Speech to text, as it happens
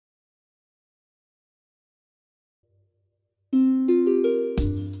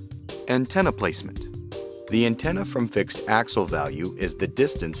Antenna placement. The antenna from fixed axle value is the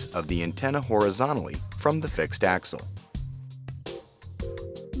distance of the antenna horizontally from the fixed axle.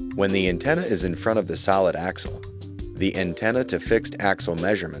 When the antenna is in front of the solid axle, the antenna to fixed axle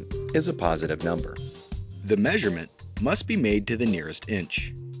measurement is a positive number. The measurement must be made to the nearest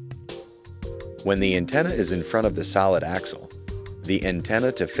inch. When the antenna is in front of the solid axle, the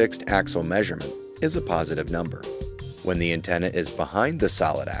antenna to fixed axle measurement is a positive number. When the antenna is behind the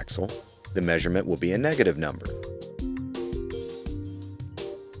solid axle, the measurement will be a negative number.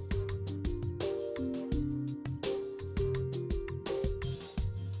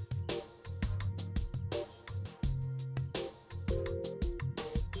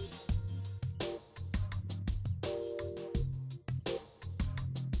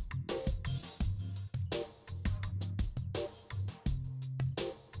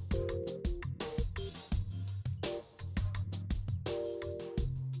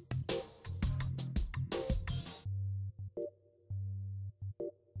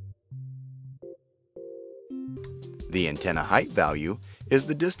 The antenna height value is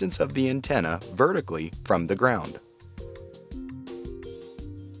the distance of the antenna vertically from the ground.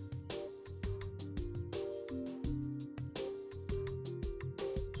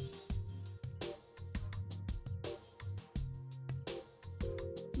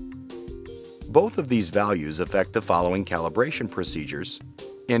 Both of these values affect the following calibration procedures,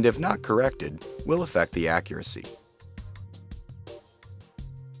 and if not corrected, will affect the accuracy.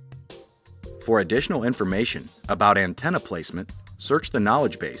 For additional information about antenna placement, search the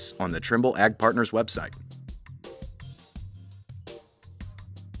knowledge base on the Trimble Ag Partners website.